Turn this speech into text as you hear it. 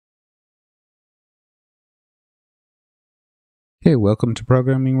Hey, welcome to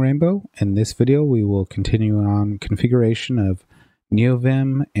Programming Rainbow. In this video, we will continue on configuration of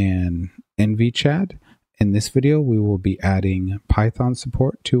Neovim and NvChad. In this video, we will be adding Python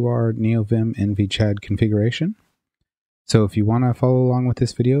support to our Neovim NvChad configuration. So if you want to follow along with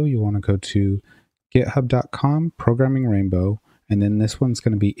this video, you want to go to github.com, Programming Rainbow, and then this one's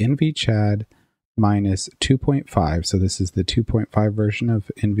going to be NvChad minus 2.5. So this is the 2.5 version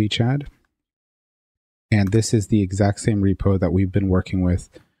of NvChad. And this is the exact same repo that we've been working with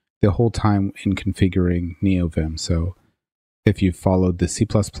the whole time in configuring Neovim. So if you've followed the C++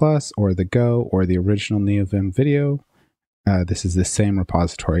 or the Go or the original Neovim video, this is the same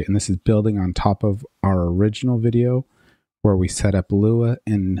repository. And this is building on top of our original video where we set up Lua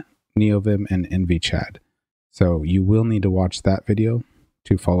in Neovim and NvChad. So you will need to watch that video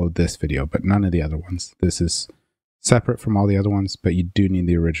to follow this video, but none of the other ones. This is separate from all the other ones, but you do need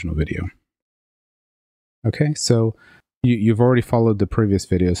the original video. Okay, so you've already followed the previous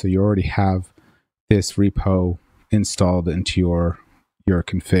video, so you already have this repo installed into your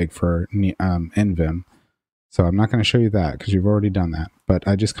config for nvim. So I'm not going to show you that because you've already done that. But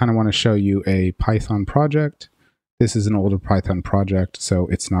I just kind of want to show you a Python project. This is an older Python project, so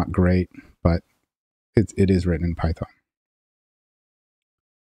it's not great, but it is written in Python.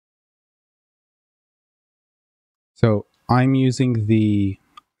 So I'm using the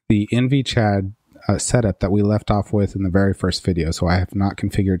NvChad setup that we left off with in the very first video. So I have not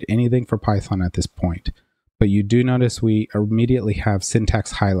configured anything for Python at this point. But you do notice we immediately have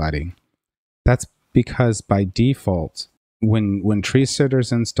syntax highlighting. That's because by default, when treesitter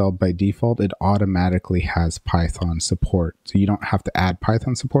is installed by default, it automatically has Python support. So you don't have to add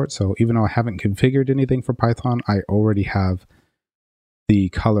Python support. So even though I haven't configured anything for Python, I already have the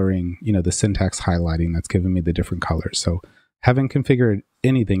coloring, the syntax highlighting that's giving me the different colors. So haven't configured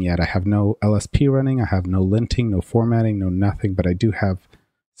anything yet. I have no LSP running. I have no linting, no formatting, no nothing, but I do have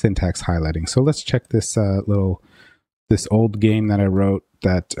syntax highlighting. So let's check this this old game that I wrote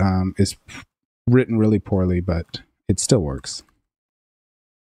that is written really poorly, but it still works.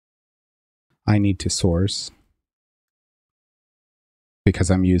 I need to source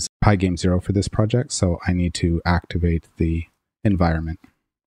because I'm using Pygame 0 for this project, so I need to activate the environment.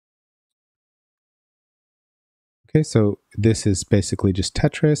 Okay, so this is basically just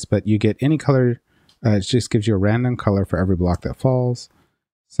Tetris, but you get any color. It just gives you a random color for every block that falls.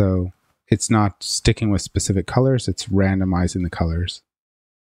 So it's not sticking with specific colors, it's randomizing the colors.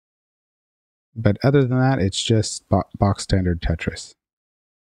 But other than that, it's just box standard Tetris.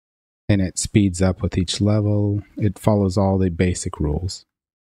 And it speeds up with each level. It follows all the basic rules.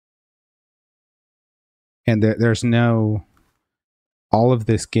 And there's no... All of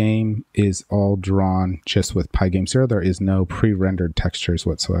this game is all drawn just with Pygame 0. There is no pre-rendered textures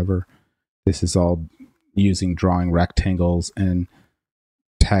whatsoever. This is all using drawing rectangles and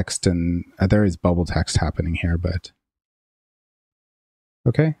text, and there is bubble text happening here, but...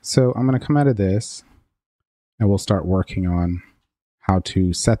 Okay, so I'm going to come out of this, and we'll start working on how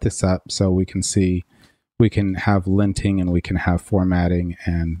to set this up so we can see, we can have linting and we can have formatting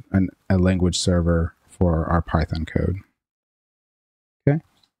and a language server for our Python code. Okay.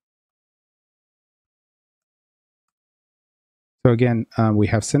 So again, we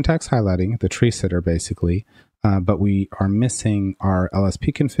have syntax highlighting, the treesitter basically, but we are missing our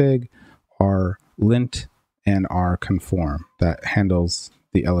lspconfig, our lint, and our conform that handles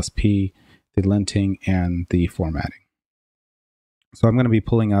the LSP, the linting, and the formatting. So I'm going to be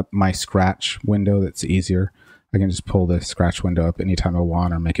pulling up my Scratch window. That's easier. I can just pull the Scratch window up anytime I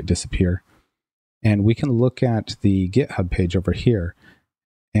want or make it disappear. And we can look at the GitHub page over here.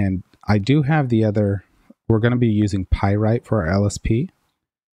 And I do have the other, we're going to be using Pyright for our LSP.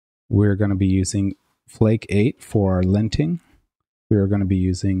 We're going to be using Flake 8 for our linting. We're going to be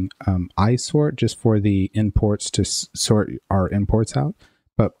using Isort just for the imports to sort our imports out.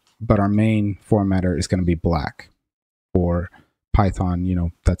 But our main formatter is going to be black for Python.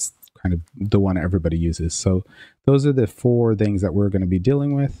 That's kind of the one everybody uses. So those are the four things that we're going to be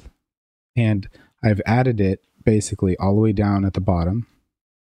dealing with. And I've added it basically all the way down at the bottom.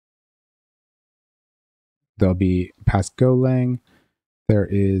 There'll be past Golang. There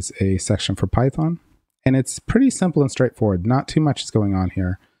is a section for Python. And it's pretty simple and straightforward. Not too much is going on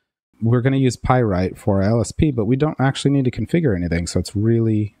here. We're going to use Pyright for our LSP, but we don't actually need to configure anything. So it's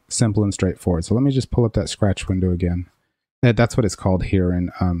really simple and straightforward. So let me just pull up that Scratch window again. That's what it's called here.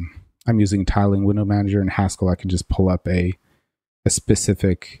 And I'm using Tiling Window Manager in Haskell. I can just pull up a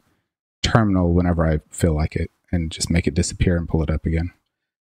specific terminal whenever I feel like it and just make it disappear and pull it up again.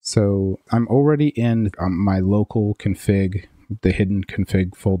 So I'm already in my local config, the hidden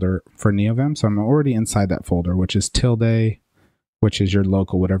config folder for Neovim. So I'm already inside that folder, which is tilde which is your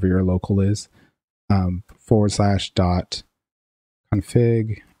local, whatever your local is, /dot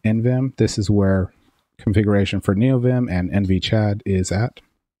config nvim. This is where configuration for Neovim and NvChad is at.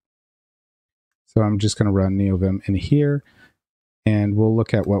 So I'm just going to run Neovim in here, and we'll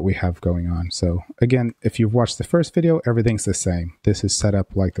look at what we have going on. So again, if you've watched the first video, everything's the same. This is set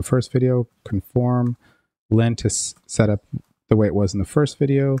up like the first video. Conform, lint is set up the way it was in the first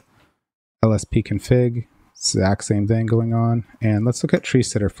video. lspconfig, exact same thing going on. And let's look at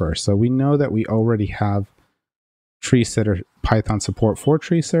treesitter first. So we know that we already have treesitter Python support for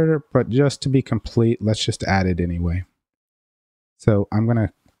treesitter, but just to be complete, let's just add it anyway. So I'm going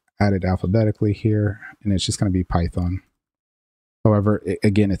to add it alphabetically here, and it's just going to be Python. However,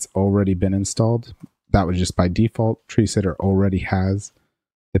 again, it's already been installed. That was just by default. Treesitter already has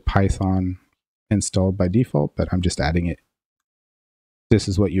the Python installed by default, but I'm just adding it. This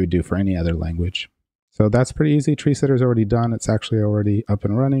is what you would do for any other language. So that's pretty easy. Treesitter is already done. It's actually already up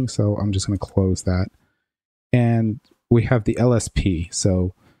and running. So I'm just going to close that. And we have the LSP.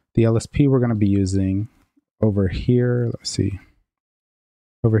 So the LSP we're going to be using over here. Let's see.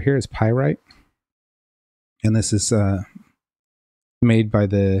 Over here is Pyright. And this is made by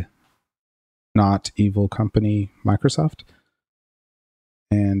the not evil company, Microsoft.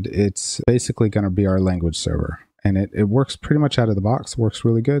 And it's basically going to be our language server. And it works pretty much out of the box, works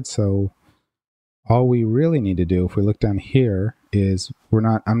really good. So all we really need to do, if we look down here, is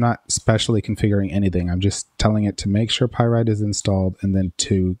I'm not specially configuring anything. I'm just telling it to make sure Pyright is installed and then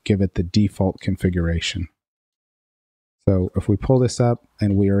to give it the default configuration. So if we pull this up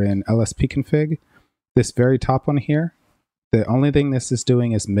and we are in lspconfig, this very top one here, the only thing this is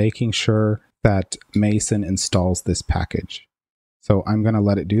doing is making sure that Mason installs this package. So I'm going to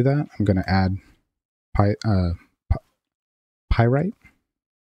let it do that. I'm going to add Pyright.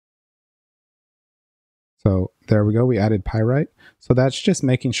 So there we go. We added Pyright. So that's just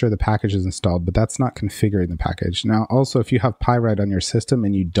making sure the package is installed, but that's not configuring the package. Now, also, if you have Pyright on your system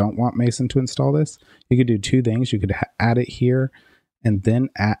and you don't want Mason to install this, you could do two things. You could add it here and then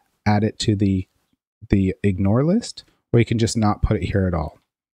add it to the ignore list, or you can just not put it here at all.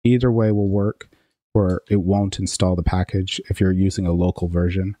 Either way will work, or it won't install the package if you're using a local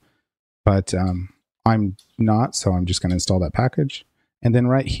version. But I'm not, so I'm just going to install that package. And then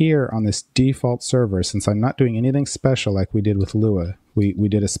right here on this default server, since I'm not doing anything special like we did with Lua, we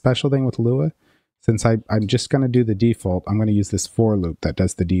did a special thing with Lua. Since I'm just going to do the default, I'm going to use this for loop that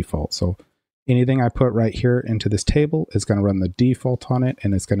does the default. So anything I put right here into this table is going to run the default on it,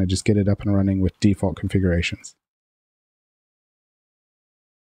 and it's going to just get it up and running with default configurations.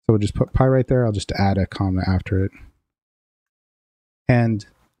 So we'll just put Pyright there. I'll just add a comma after it. And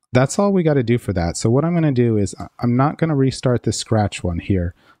that's all we got to do for that. So what I'm going to do is I'm not going to restart the Scratch one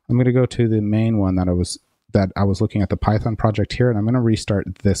here. I'm going to go to the main one that I was looking at, the Python project here, and I'm going to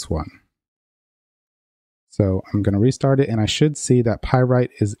restart this one. So I'm going to restart it, and I should see that Pyright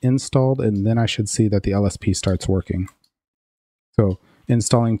is installed, and then I should see that the LSP starts working. So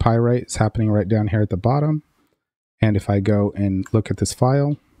installing Pyright is happening right down here at the bottom. And if I go and look at this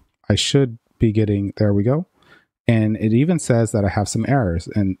file, I should be getting, there we go. And it even says that I have some errors,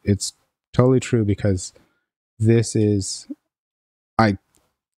 and it's totally true because this is, I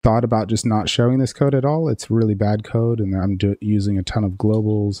thought about just not showing this code at all. It's really bad code, and I'm using a ton of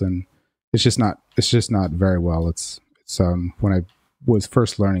globals, and it's just not very well. It's when I was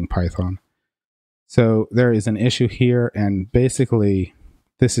first learning Python. So there is an issue here, and basically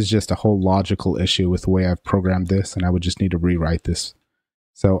this is just a whole logical issue with the way I've programmed this, and I would just need to rewrite this.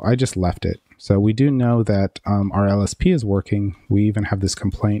 So I just left it. So we do know that our LSP is working. We even have this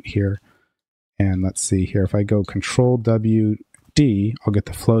complaint here. And let's see here. If I go Control-WD, I'll get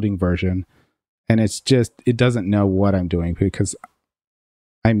the floating version. And it's just, it doesn't know what I'm doing because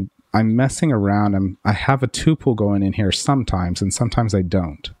I'm messing around. I have a tuple going in here sometimes, and sometimes I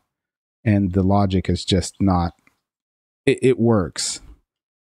don't. And the logic is just not, it works.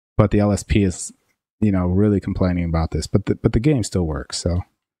 But the LSP is, really complaining about this. But the game still works, so.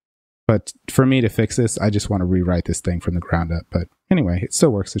 But for me to fix this, I just want to rewrite this thing from the ground up. But anyway, it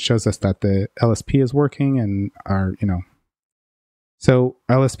still works. It shows us that the LSP is working and So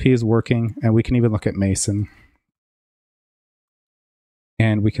LSP is working, and we can even look at Mason.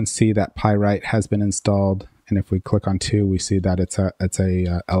 And we can see that Pyright has been installed. And if we click on 2, we see that it's a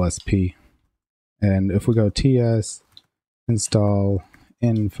LSP. And if we go ts install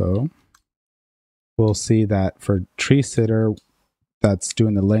info, we'll see that for treesitter, that's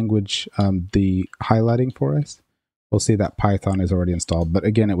doing the language, the highlighting for us, we'll see that Python is already installed. But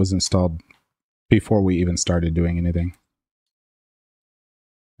again, it was installed before we even started doing anything.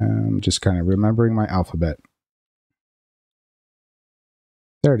 Just kind of remembering my alphabet.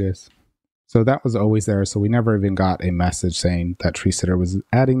 There it is. So that was always there. So we never even got a message saying that treesitter was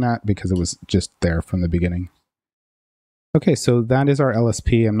adding that because it was just there from the beginning. Okay, so that is our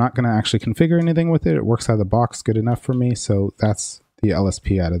LSP. I'm not going to actually configure anything with it. It works out of the box good enough for me. So that's the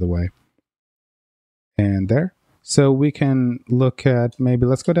LSP out of the way. And there. So we can look at maybe,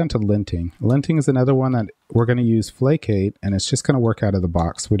 let's go down to linting. Linting is another one that we're going to use flake8, and it's just going to work out of the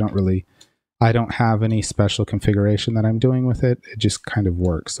box. I don't have any special configuration that I'm doing with it. It just kind of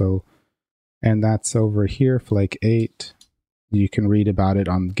works. So, and that's over here, flake8. You can read about it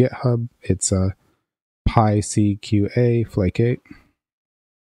on GitHub. It's a PyCQA flake8.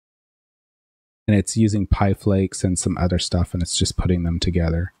 And it's using PyFlakes and some other stuff, and it's just putting them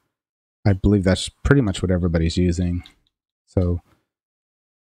together. I believe that's pretty much what everybody's using. So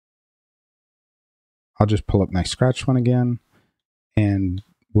I'll just pull up my Scratch one again, and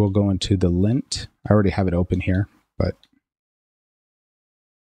we'll go into the lint. I already have it open here, but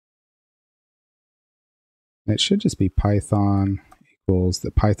it should just be Python equals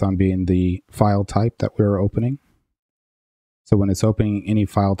the Python being the file type that we're opening. So when it's opening any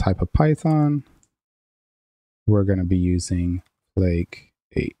file type of Python, we're going to be using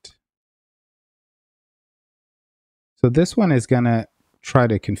flake8. So this one is going to try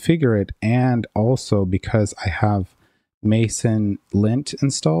to configure it, and also because I have mason-lint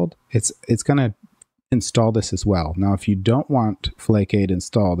installed, it's going to install this as well. Now, if you don't want flake8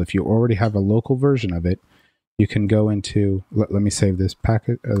 installed, if you already have a local version of it, you can go into, let me save this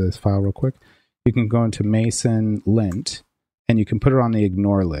packet, this file real quick. You can go into mason-lint, and you can put it on the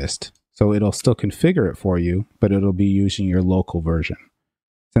ignore list. So it'll still configure it for you, but it'll be using your local version.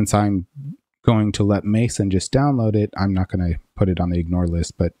 Since I'm going to let Mason just download it, I'm not going to put it on the ignore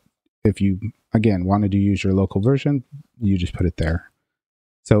list. But if you, again, wanted to use your local version, you just put it there.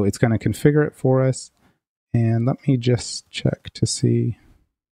 So it's going to configure it for us. And let me just check to see.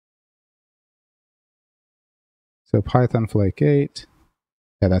 So Python flake8.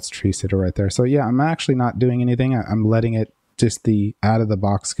 Yeah, that's treesitter right there. So yeah, I'm actually not doing anything. I'm letting it just the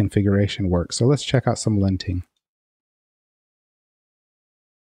out-of-the-box configuration work. So let's check out some linting.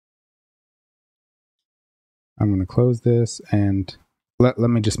 I'm going to close this, and let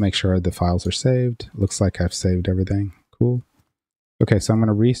me just make sure the files are saved. Looks like I've saved everything. Cool. Okay, so I'm going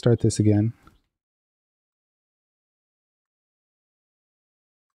to restart this again.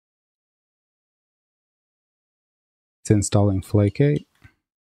 It's installing flake8.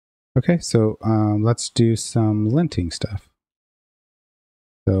 Okay, so let's do some linting stuff.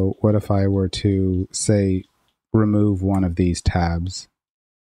 So what if I were to, say, remove one of these tabs?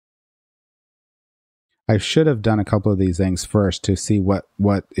 I should have done a couple of these things first to see what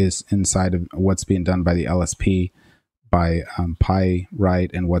is inside of what's being done by the LSP, by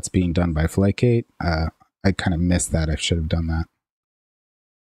Pyright, and what's being done by flake8. I kind of missed that. I should have done that.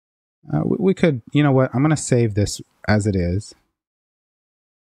 We could, you know what, I'm going to save this as it is.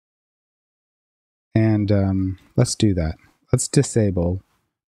 And let's do that. Let's disable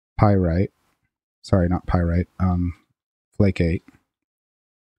Pyright. Sorry, not Pyright. flake8.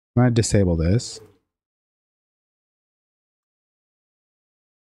 I'm going to disable this.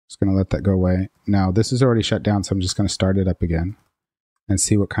 Just going to let that go away. Now, this is already shut down, so I'm just going to start it up again and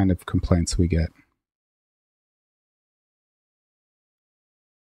see what kind of complaints we get.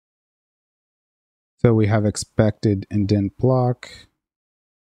 So we have expected indent block.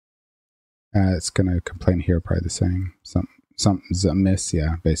 It's going to complain here, probably the same. Something's amiss,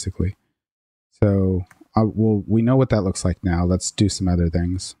 yeah, basically. So we know what that looks like now. Let's do some other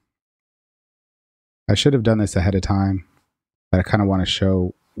things. I should have done this ahead of time, but I kind of want to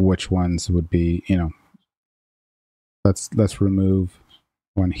show which ones would be, you know. Let's remove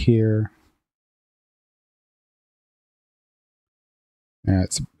one here. Yeah,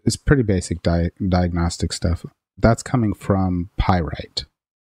 it's pretty basic diagnostic stuff. That's coming from Pyright.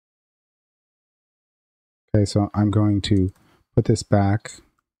 Okay, so I'm going to put this back.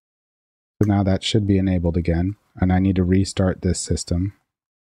 So now that should be enabled again, and I need to restart this system.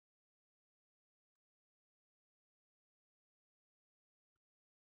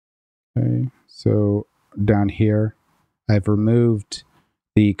 Okay, so down here, I've removed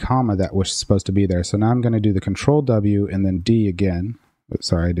the comma that was supposed to be there. So now I'm going to do the Control W and then D again.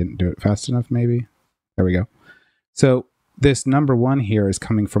 Sorry, I didn't do it fast enough, maybe. There we go. So this number 1 here is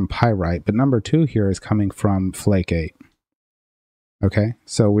coming from Pyright, but number 2 here is coming from flake8. Okay,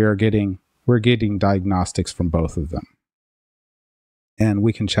 so we're getting diagnostics from both of them. And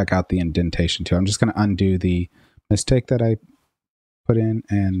we can check out the indentation too. I'm just going to undo the mistake that I put in,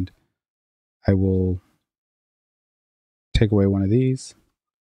 and I will take away one of these.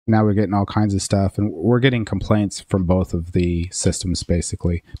 Now we're getting all kinds of stuff, and we're getting complaints from both of the systems,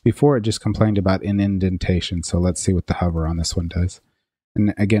 basically. Before, it just complained about an indentation, so let's see what the hover on this one does.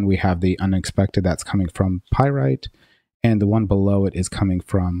 And again, we have the unexpected that's coming from Pyright, and the one below it is coming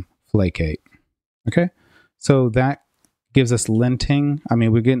from Flake8. Okay, so that gives us linting. I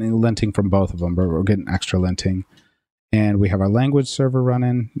mean, we're getting linting from both of them, but we're getting extra linting. And we have our language server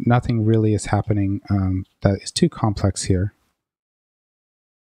running. Nothing really is happening that is too complex here.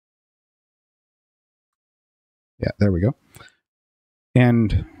 Yeah, there we go.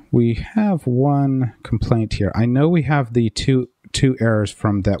 And we have one complaint here. I know we have the two errors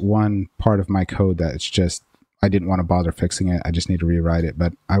from that one part of my code that it's just, I didn't want to bother fixing it. I just need to rewrite it.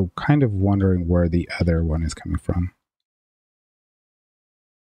 But I'm kind of wondering where the other one is coming from.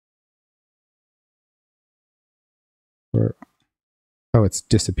 Oh, it's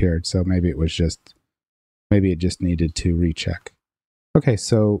disappeared. So maybe it was just, maybe it just needed to recheck. Okay,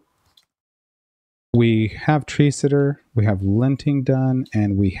 so we have treesitter, we have linting done,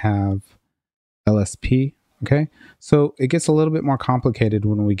 and we have LSP. Okay, so it gets a little bit more complicated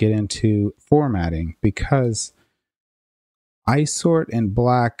when we get into formatting, because Isort and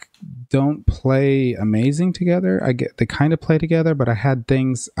Black don't play amazing together. They kind of play together, but I had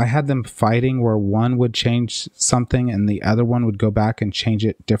them fighting where one would change something and the other one would go back and change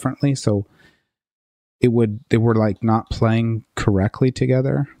it differently. So they were like not playing correctly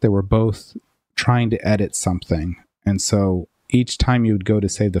together. They were both trying to edit something. And so each time you would go to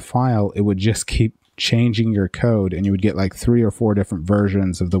save the file, it would just keep changing your code, and you would get like 3 or 4 different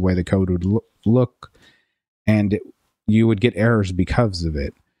versions of the way the code would look, and you would get errors because of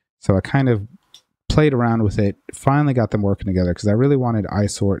it. So I kind of played around with it, finally got them working together, because I really wanted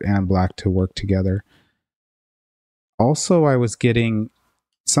Isort and Black to work together. Also, I was getting,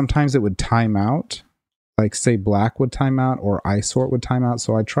 sometimes it would time out, like say Black would time out or Isort would time out.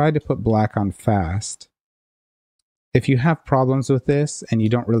 So I tried to put Black on fast. If you have problems with this and you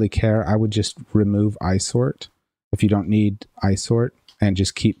don't really care, I would just remove Isort if you don't need Isort and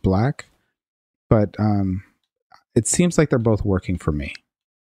just keep Black. But it seems like they're both working for me.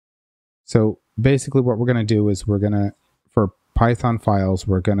 So basically what we're going to do is for Python files,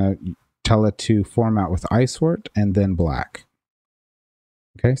 we're going to tell it to format with Isort and then Black.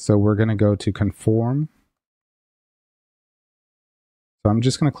 Okay, so we're going to go to conform. So I'm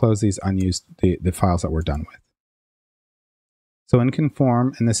just going to close these unused, the files that we're done with. So in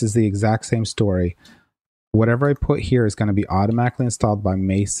conform, and this is the exact same story, whatever I put here is going to be automatically installed by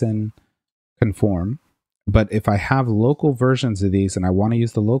mason-conform. But if I have local versions of these and I want to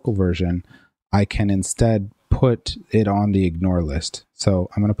use the local version, I can instead put it on the ignore list. So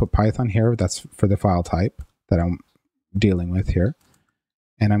I'm going to put Python here. That's for the file type that I'm dealing with here.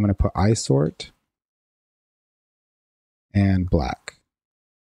 And I'm going to put Isort and Black.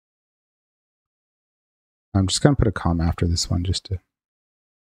 I'm just going to put a comma after this one just to...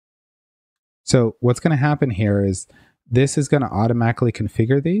 So what's going to happen here is this is going to automatically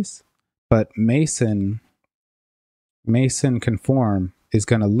configure these, but mason-conform is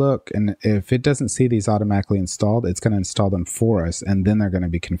going to look, and if it doesn't see these automatically installed, it's going to install them for us, and then they're going to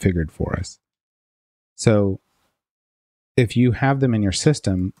be configured for us. So if you have them in your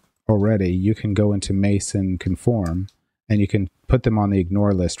system already, you can go into mason-conform, and you can put them on the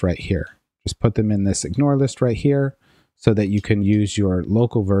ignore list right here. Just put them in this ignore list right here so that you can use your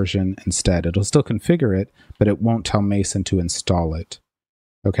local version instead. It'll still configure it, but it won't tell Mason to install it.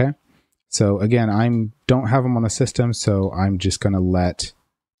 Okay? So again, I don't have them on the system, so I'm just going to let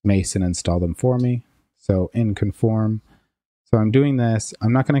Mason install them for me. So in conform. So I'm doing this.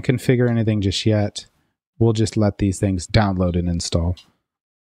 I'm not going to configure anything just yet. We'll just let these things download and install.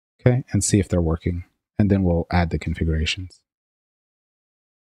 Okay? And see if they're working. And then we'll add the configurations.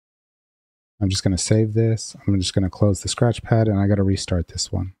 I'm just going to save this. I'm just going to close the Scratchpad, and I got to restart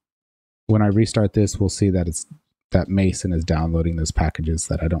this one. When I restart this, we'll see that that Mason is downloading those packages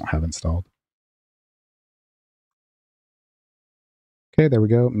that I don't have installed. Okay, there we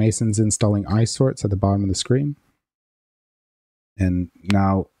go. Mason's installing Isort at the bottom of the screen. And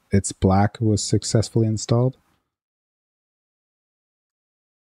now it's Black was successfully installed.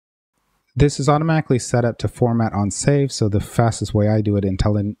 This is automatically set up to format on save, so the fastest way I do it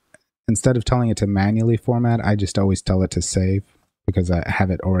instead of telling it to manually format, I just always tell it to save because I have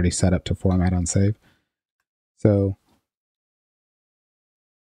it already set up to format on save. So,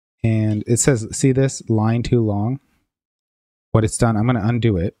 and it says, see this line too long? What it's done, I'm going to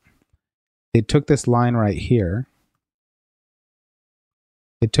undo it. It took this line right here.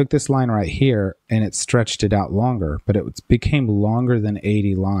 It took this line right here and it stretched it out longer, but it became longer than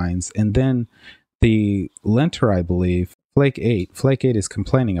 80 lines. And then the linter, I believe, Flake 8 is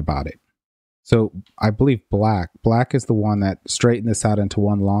complaining about it. So I believe Black is the one that straightened this out into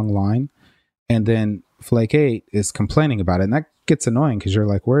one long line. And then Flake 8 is complaining about it. And that gets annoying because you're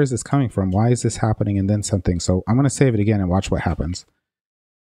like, where is this coming from? Why is this happening? And then something. So I'm going to save it again and watch what happens.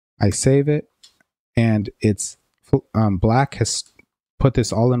 I save it, and it's Black has put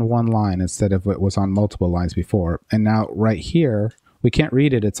this all in one line instead of it was on multiple lines before. And now right here, we can't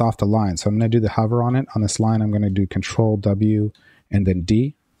read it. It's off the line. So I'm going to do the hover on it. On this line, I'm going to do Control W and then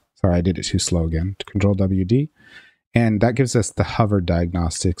D. Sorry, I did it too slow again. Control W, D. And that gives us the hover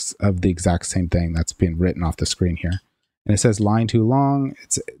diagnostics of the exact same thing that's being written off the screen here. And it says line too long.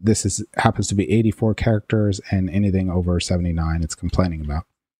 This happens to be 84 characters, and anything over 79 it's complaining about.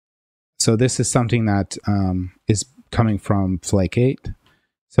 So this is something that is coming from Flake 8.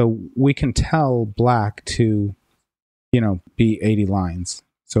 So we can tell Black to, be 80 lines.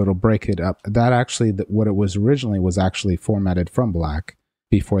 So it'll break it up. That actually, what it was originally was actually formatted from Black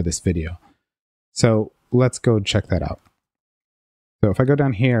before this video. So let's go check that out. So if I go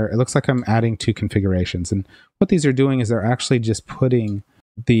down here, it looks like I'm adding 2 configurations. And what these are doing is they're actually just putting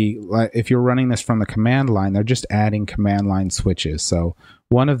if you're running this from the command line, they're just adding command line switches. So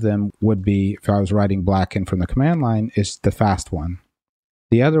one of them would be, if I was writing Black in from the command line, is the fast one.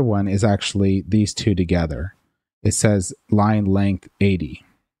 The other one is actually these two together. It says line length 80.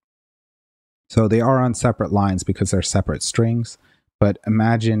 So they are on separate lines because they're separate strings. But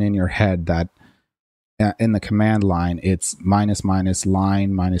imagine in your head that in the command line, it's minus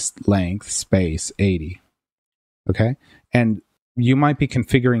line minus length space 80. Okay? And you might be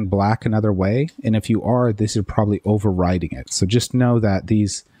configuring Black another way. And if you are, this is probably overriding it. So just know that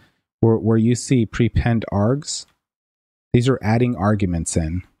these, where you see prepend args, these are adding arguments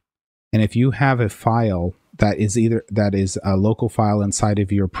in. And if you have a file that is a local file inside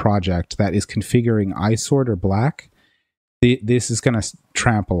of your project that is configuring Isort or Black, this is going to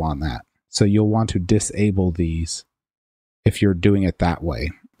trample on that. So you'll want to disable these if you're doing it that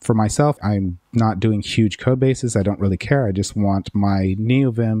way. For myself, I'm not doing huge code bases. I don't really care. I just want my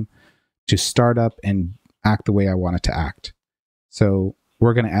Neovim to start up and act the way I want it to act. So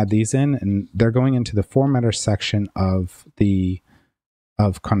we're going to add these in, and they're going into the formatter section of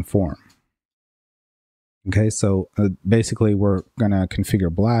conform. Okay, so basically we're going to configure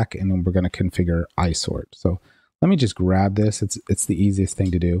Black, and then we're going to configure Isort. So let me just grab this. It's the easiest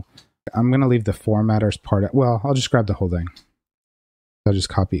thing to do. I'm going to leave the formatters part. Well, I'll just grab the whole thing. I'll just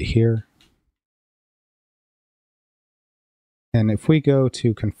copy it here. And if we go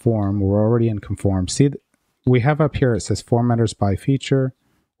to conform, we're already in conform. See, we have up here, it says formatters by feature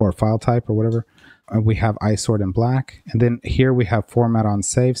or file type or whatever. We have Isort in Black. And then here we have format on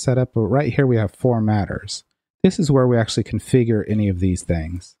save setup. But right here we have formatters. This is where we actually configure any of these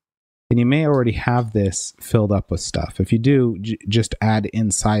things. And you may already have this filled up with stuff. If you do, just add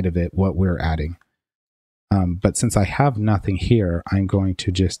inside of it what we're adding. But since I have nothing here, I'm going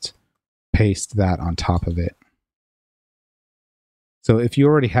to just paste that on top of it. So if you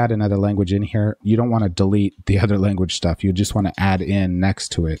already had another language in here, you don't want to delete the other language stuff. You just want to add in next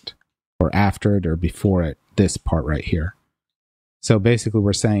to it or after it or before it, this part right here. So basically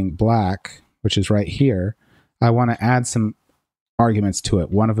we're saying Black, which is right here, I want to add some arguments to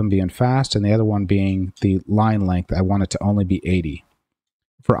it. One of them being fast and the other one being the line length. I want it to only be 80.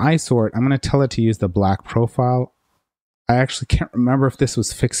 For Isort, I'm going to tell it to use the Black profile. I actually can't remember if this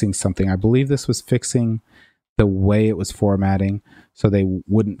was fixing something. I believe this was fixing the way it was formatting so they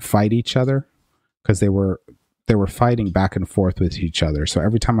wouldn't fight each other, because they were fighting back and forth with each other. So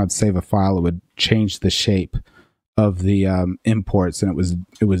every time I'd save a file, it would change the shape of the imports, and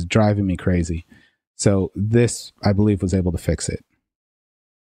it was driving me crazy. So this, I believe, was able to fix it.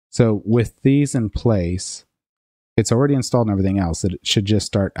 So with these in place, it's already installed and everything else. It should just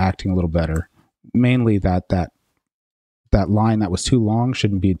start acting a little better. Mainly that line that was too long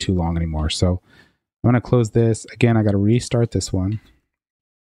shouldn't be too long anymore. So I'm going to close this. Again, I got to restart this one.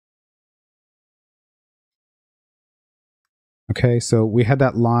 Okay, so we had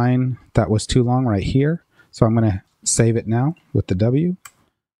that line that was too long right here. So I'm going to save it now with the W.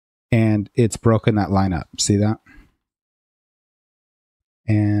 And it's broken that line up. See that?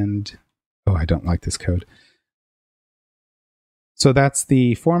 And, oh, I don't like this code. So that's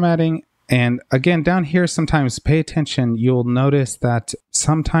the formatting. And again, down here, sometimes pay attention. You'll notice that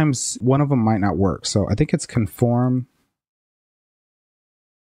sometimes one of them might not work. So I think it's conform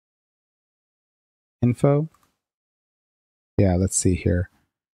info. Yeah, let's see here.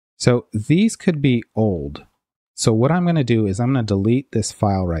 So these could be old. So what I'm going to do is I'm going to delete this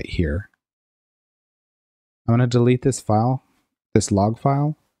file right here. I'm going to delete this file, this log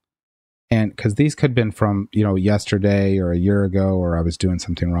file. And because these could have been from, yesterday or a year ago, or I was doing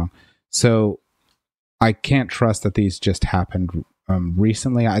something wrong. So I can't trust that these just happened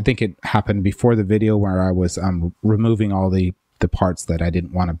recently. I think it happened before the video where I was removing all the parts that I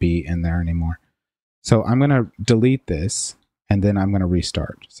didn't want to be in there anymore. So I'm going to delete this, and then I'm going to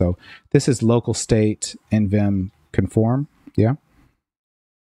restart. So this is local state nvim-conform. Yeah.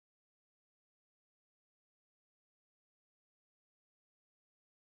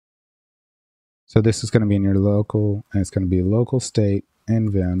 So this is going to be in your local, and it's going to be local state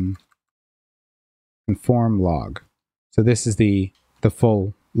nvim-conform log. So this is the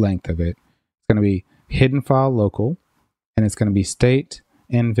full length of it. It's going to be hidden file local, and it's going to be state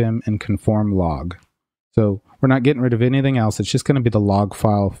nvim and conform log. So we're not getting rid of anything else. It's just going to be the log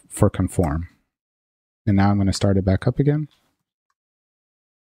file for conform. And now I'm going to start it back up again.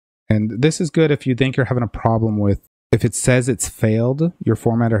 And this is good if you think you're having a problem with, if it says it's failed, your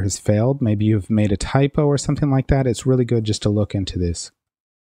formatter has failed, maybe you've made a typo or something like that, it's really good just to look into this.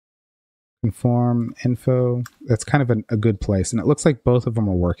 Conform info, that's kind of a good place. And it looks like both of them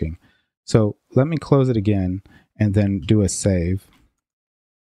are working. So let me close it again and then do a save.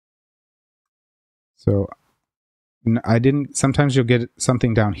 So sometimes you'll get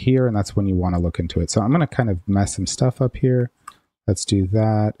something down here, and that's when you want to look into it. So I'm going to kind of mess some stuff up here. Let's do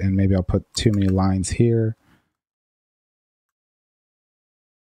that, and maybe I'll put too many lines here.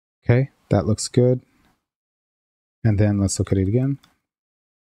 Okay, that looks good. And then let's look at it again.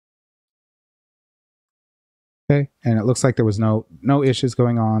 Okay, and it looks like there was no issues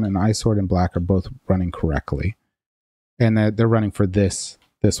going on, and Isort and Black are both running correctly. And they're running for this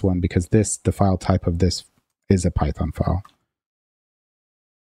one, because the file type of this is a Python file.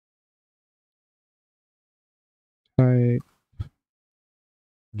 Type.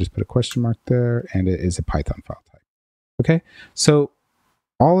 Just put a question mark there, and it is a Python file type. Okay, so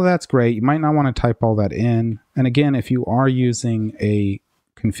all of that's great. You might not want to type all that in. And again, if you are using a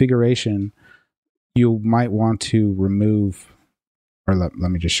configuration, you might want to remove, or let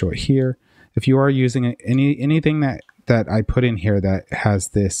me just show it here. If you are using anything that I put in here that has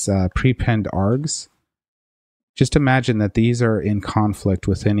this prepend args, just imagine that these are in conflict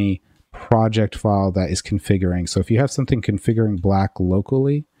with any project file that is configuring. So if you have something configuring Black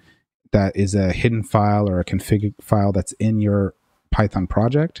locally that is a hidden file or a config file that's in your Python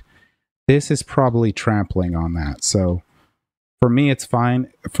project, this is probably trampling on that. So for me, it's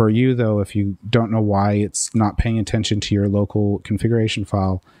fine. For you, though, if you don't know why it's not paying attention to your local configuration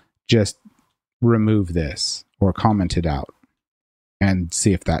file, just remove this or comment it out and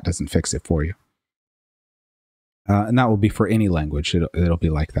see if that doesn't fix it for you. And that will be for any language. It'll be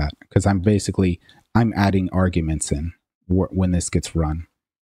like that, because I'm adding arguments in when this gets run.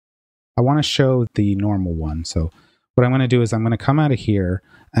 I want to show the normal one. So what I'm going to do is I'm going to come out of here,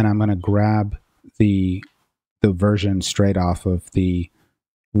 and I'm going to grab the version straight off of the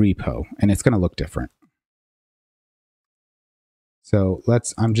repo, and it's going to look different. So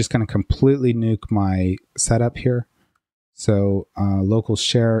I'm just going to completely nuke my setup here. So local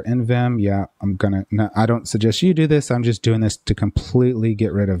share nvim, yeah, I don't suggest you do this. I'm just doing this to completely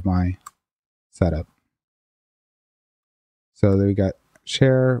get rid of my setup. So there we got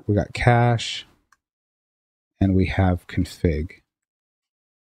share, we got cache, and we have config.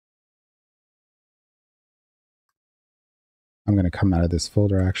 I'm going to come out of this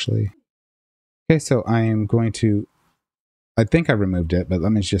folder actually. Okay, so I am going to, I think I removed it, but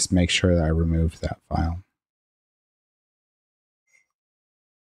let me just make sure that I removed that file.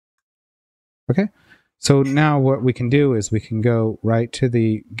 Okay, so now what we can do is we can go right to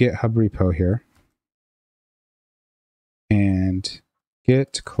the GitHub repo here and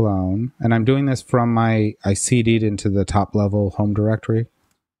git clone. And I'm doing this from I CD'd into the top level home directory.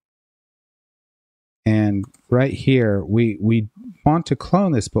 And right here, we want to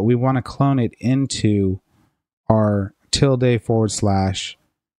clone this, but we want to clone it into our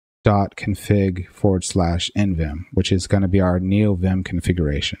 ~.config/nvim, which is going to be our Neovim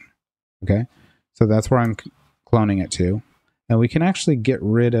configuration. Okay, so that's where I'm cloning it to. And we can actually get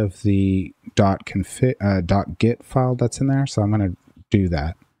rid of the .git file that's in there. So I'm going to do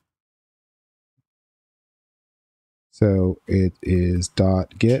that. So it is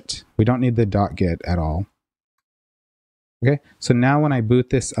 .git. We don't need the .git at all. Okay, so now when I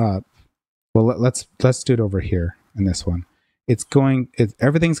boot this up, well, let's do it over here in this one.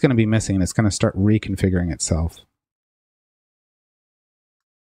 Everything's going to be missing, and it's going to start reconfiguring itself.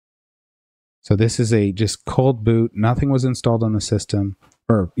 So this is a just cold boot. Nothing was installed on the system,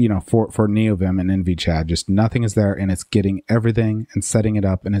 or for Neovim and NvChad. Just nothing is there, and it's getting everything and setting it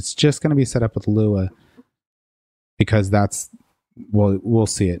up, and it's just going to be set up with Lua, because that's we'll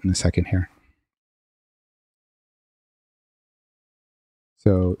see it in a second here.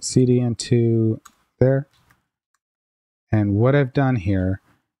 So cd into there. And what I've done here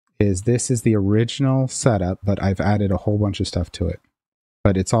is this is the original setup, but I've added a whole bunch of stuff to it.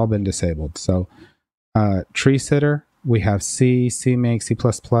 But it's all been disabled. So treesitter, we have C, CMake, C++,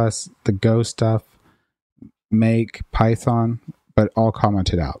 the Go stuff, make, Python, but all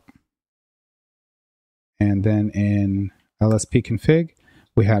commented out. And then in lspconfig,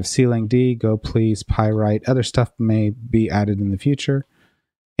 we have clangd, go please, Pyright, other stuff may be added in the future.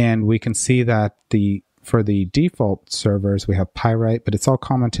 And we can see that for the default servers, we have Pyright, but it's all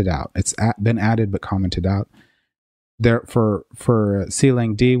commented out. It's been added but commented out. There for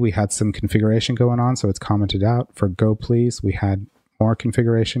clangd, we had some configuration going on, so it's commented out. For go please, we had more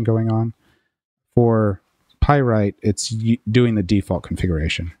configuration going on. For Pyright, it's doing the default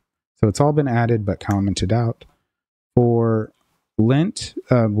configuration. So it's all been added but commented out. For lint,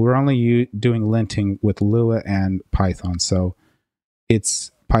 we're only doing linting with Lua and Python, so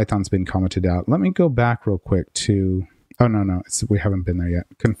Python's been commented out. Let me go back real quick to, oh no, we haven't been there yet.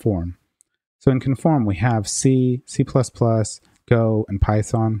 Conform. So in conform, we have C, C++, Go, and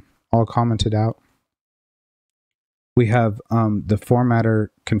Python all commented out. We have the formatter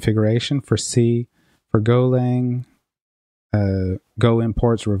configuration for C, for Golang, Go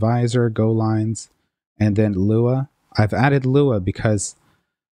imports, revisor, Go lines, and then Lua. I've added Lua because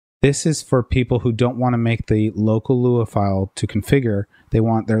this is for people who don't want to make the local Lua file to configure. They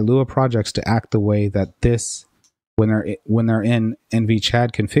want their Lua projects to act the way that this, when they're in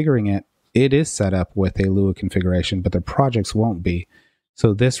NvChad configuring it, it is set up with a Lua configuration, but their projects won't be.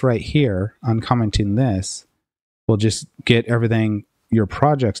 So this right here, uncommenting this, will just get everything, your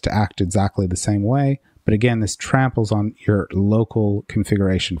projects, to act exactly the same way. But again, this tramples on your local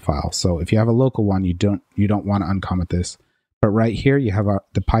configuration file. So if you have a local one, you don't want to uncomment this. But right here, you have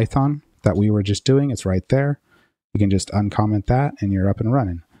the Python that we were just doing. It's right there. You can just uncomment that, and you're up and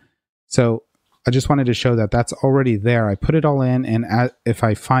running. So I just wanted to show that that's already there. I put it all in, and if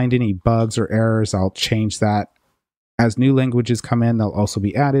I find any bugs or errors, I'll change that. As new languages come in, they'll also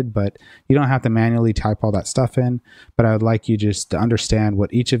be added, but you don't have to manually type all that stuff in. But I would like you just to understand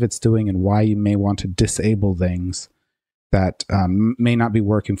what each of it's doing and why you may want to disable things that may not be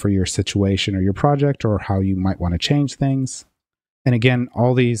working for your situation or your project, or how you might want to change things. And again,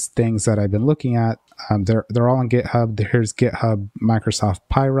 all these things that I've been looking at, they're all on GitHub. Here's GitHub Microsoft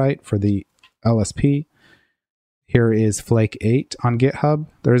Pyright for the LSP. Here is Flake 8 on GitHub.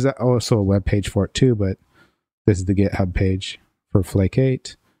 There's also a web page for it too, but this is the GitHub page for Flake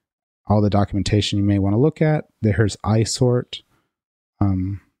 8. All the documentation you may want to look at. Here's Isort,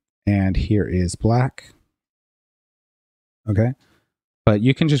 and here is Black. Okay, but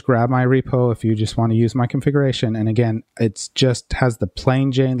you can just grab my repo if you just want to use my configuration. And again, it's just has the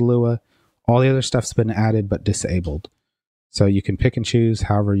plain Jane Lua. All the other stuff's been added but disabled. So you can pick and choose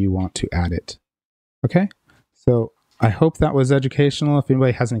however you want to add it. Okay, so I hope that was educational. If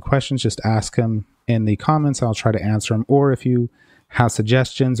anybody has any questions, just ask them in the comments. I'll try to answer them. Or if you have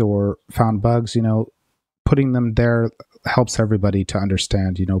suggestions or found bugs, putting them there helps everybody to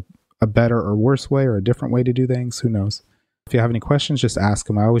understand, a better or worse way or a different way to do things. Who knows? If you have any questions, just ask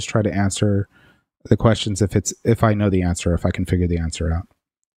them. I always try to answer the questions if I know the answer, if I can figure the answer out.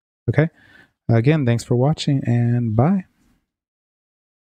 Okay. Again, thanks for watching, and bye.